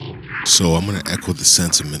So I'm going to echo the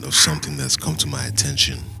sentiment of something that's come to my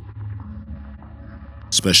attention,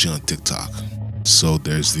 especially on TikTok. So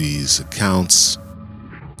there's these accounts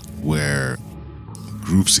where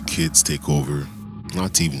groups of kids take over,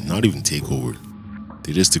 not even take over.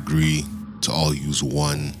 They just agree to all use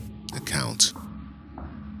one account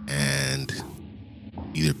and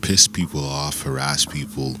either piss people off, harass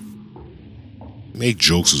people, make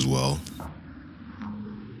jokes as well,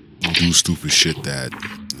 and do stupid shit that,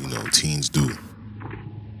 teens do.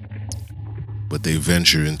 But they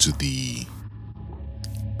venture into the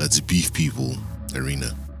let's beef people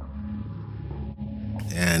arena.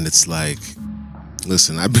 And it's like,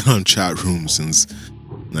 listen, I've been on chat rooms since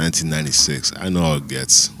 1996. I know how it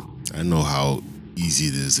gets. I know how easy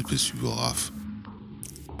it is to piss people off.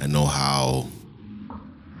 I know how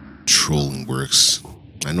trolling works.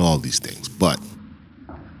 I know all these things. But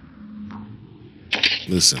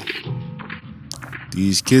listen,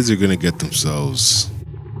 these kids are gonna get themselves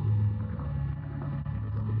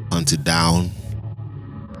hunted down.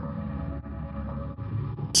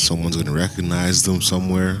 Someone's gonna recognize them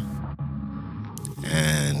somewhere,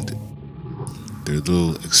 and their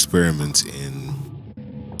little experiments in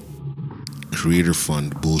creator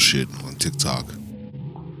fund bullshit on TikTok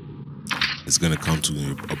is gonna come to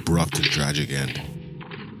an abrupt and tragic end.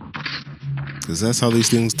 Because that's how these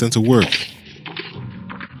things tend to work.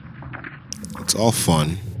 It's all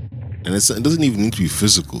fun, and it doesn't even need to be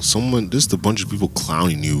physical. Just a bunch of people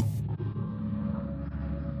clowning you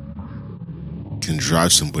can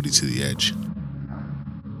drive somebody to the edge.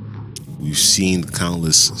 We've seen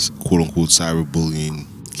countless quote-unquote cyberbullying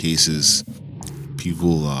cases.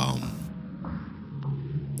 People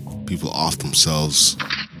off themselves,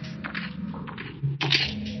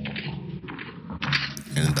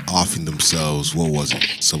 and offing themselves, what was it?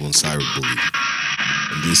 Someone cyberbullied.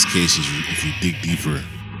 In this case, if you dig deeper,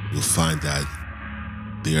 you'll find that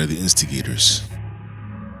they are the instigators.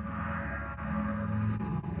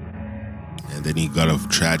 And then you got a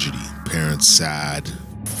tragedy. Parents sad,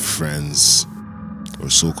 friends, or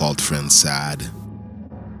so-called friends sad,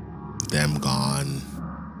 them gone,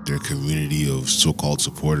 their community of so-called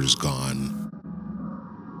supporters gone.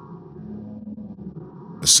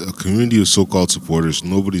 A community of so-called supporters,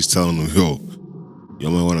 nobody's telling them, you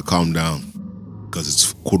might want to calm down because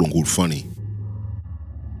it's quote-unquote funny.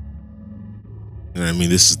 And I mean,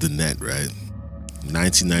 this is the net, right?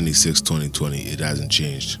 1996, 2020, it hasn't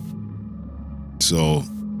changed. So,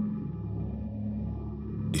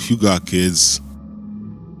 if you got kids,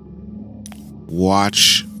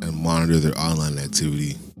 watch and monitor their online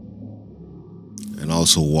activity, and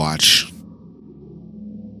also watch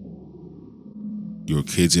your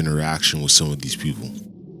kids' interaction with some of these people,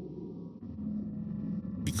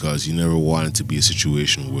 because you never want it to be a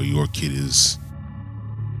situation where your kid is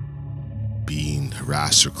being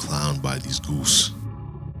harassed or clowned by these goofs.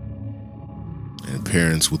 And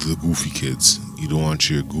parents with the goofy kids, you don't want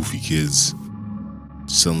your goofy kids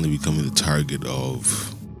suddenly becoming the target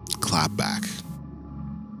of clapback.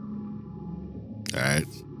 Alright?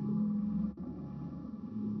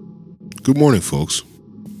 Good morning, folks.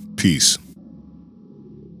 Peace.